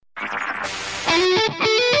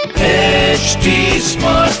HD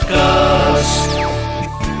Smartcast.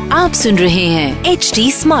 आप सुन रहे हैं HD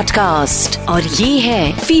Smartcast और ये है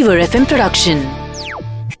Fever FM production.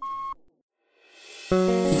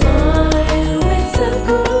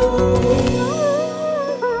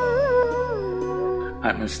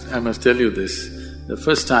 I must tell you this. The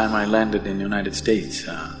first time I landed in United States,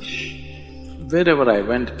 wherever I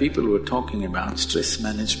went, people were talking about stress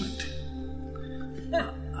management.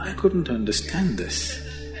 I couldn't understand this.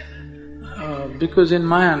 Because in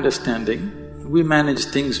my understanding, we manage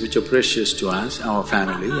things which are precious to us, our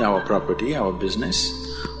family, our property, our business.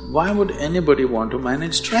 Why would anybody want to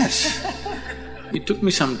manage stress? It took me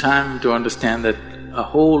some time to understand that a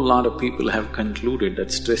whole lot of people have concluded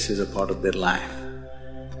that stress is a part of their life.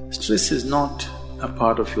 Stress is not a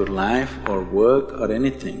part of your life or work or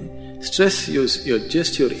anything. Stress is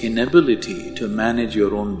just your inability to manage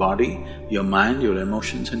your own body, your mind, your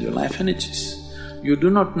emotions and your life energies. You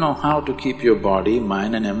do not know how to keep your body,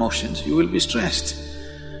 mind and emotions, you will be stressed.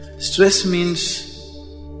 Stress means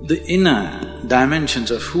the inner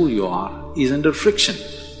dimensions of who you are is under friction.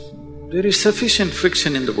 There is sufficient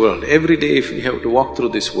friction in the world. Every day if we have to walk through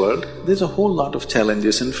this world, there's a whole lot of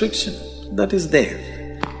challenges and friction. That is there.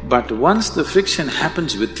 But once the friction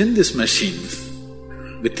happens within this machine,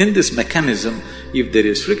 within this mechanism, if there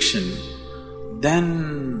is friction,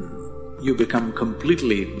 then you become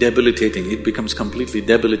completely debilitating. It becomes completely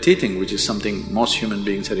debilitating, which is something most human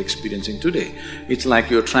beings are experiencing today. It's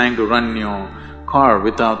like you're trying to run your car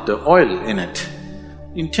without the oil in it.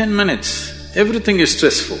 In 10 minutes, everything is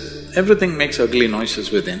stressful, everything makes ugly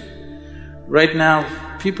noises within. Right now,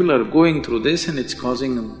 people are going through this and it's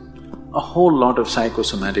causing a whole lot of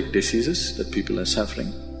psychosomatic diseases that people are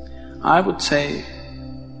suffering. I would say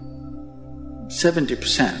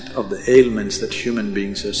 70% of the ailments that human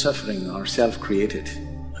beings are suffering are self-created.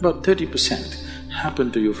 About 30% happen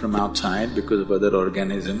to you from outside because of other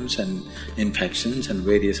organisms and infections and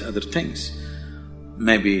various other things.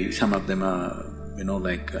 Maybe some of them are,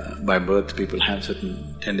 by birth people have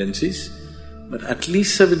certain tendencies, but at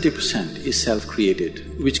least 70% is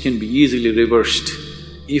self-created, which can be easily reversed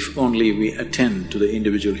if only we attend to the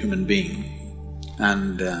individual human being.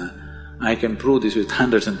 And I can prove this with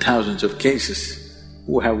hundreds and thousands of cases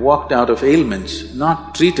who have walked out of ailments,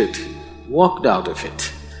 not treated, walked out of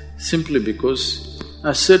it, simply because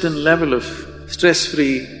a certain level of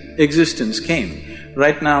stress-free existence came.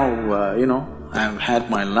 Right now, I've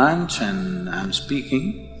had my lunch and I'm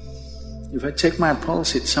speaking. If I check my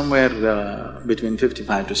pulse, it's somewhere between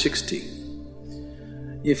 55 to 60.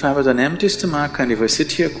 If I was an empty stomach and if I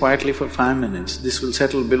sit here quietly for 5 minutes, this will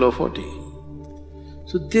settle below 40.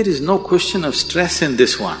 So there is no question of stress in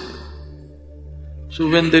this one. So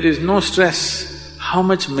when there is no stress, how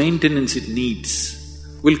much maintenance it needs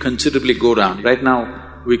will considerably go down. Right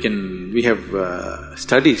now, we have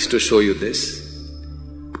studies to show you this.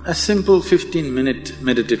 A simple 15-minute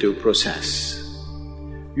meditative process,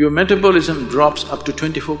 your metabolism drops up to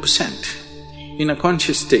 24% in a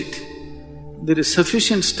conscious state. There is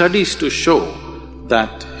sufficient studies to show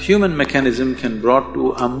that human mechanism can brought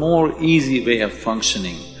to a more easy way of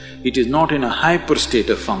functioning. It is not in a hyper state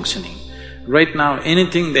of functioning. Right now,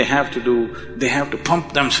 anything they have to do, they have to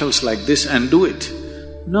pump themselves like this and do it.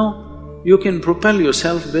 No, you can propel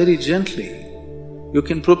yourself very gently. You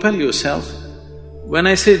can propel yourself, when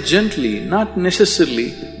I say gently, not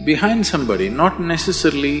necessarily behind somebody, not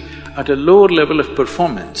necessarily at a lower level of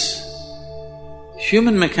performance.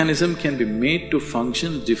 Human mechanism can be made to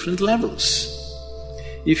function at different levels.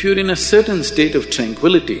 If you're in a certain state of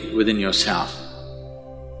tranquility within yourself,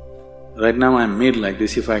 right now I'm made like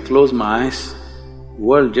this, if I close my eyes,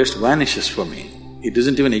 world just vanishes for me, it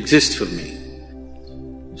doesn't even exist for me.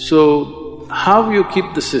 So, how you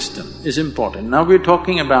keep the system is important. Now we're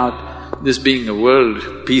talking about this being a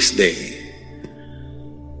World Peace Day.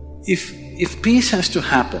 If peace has to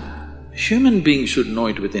happen, human being should know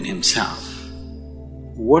it within himself.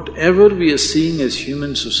 Whatever we are seeing as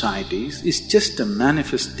human societies is just a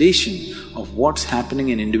manifestation of what's happening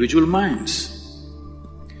in individual minds.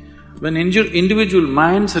 When individual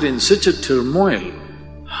minds are in such a turmoil,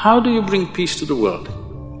 how do you bring peace to the world?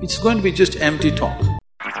 It's going to be just empty talk.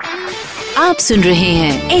 आप सुन रहे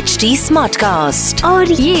हैं HD Smartcast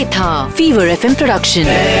और ये था Fever FM production.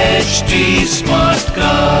 HD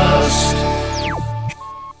Smartcast।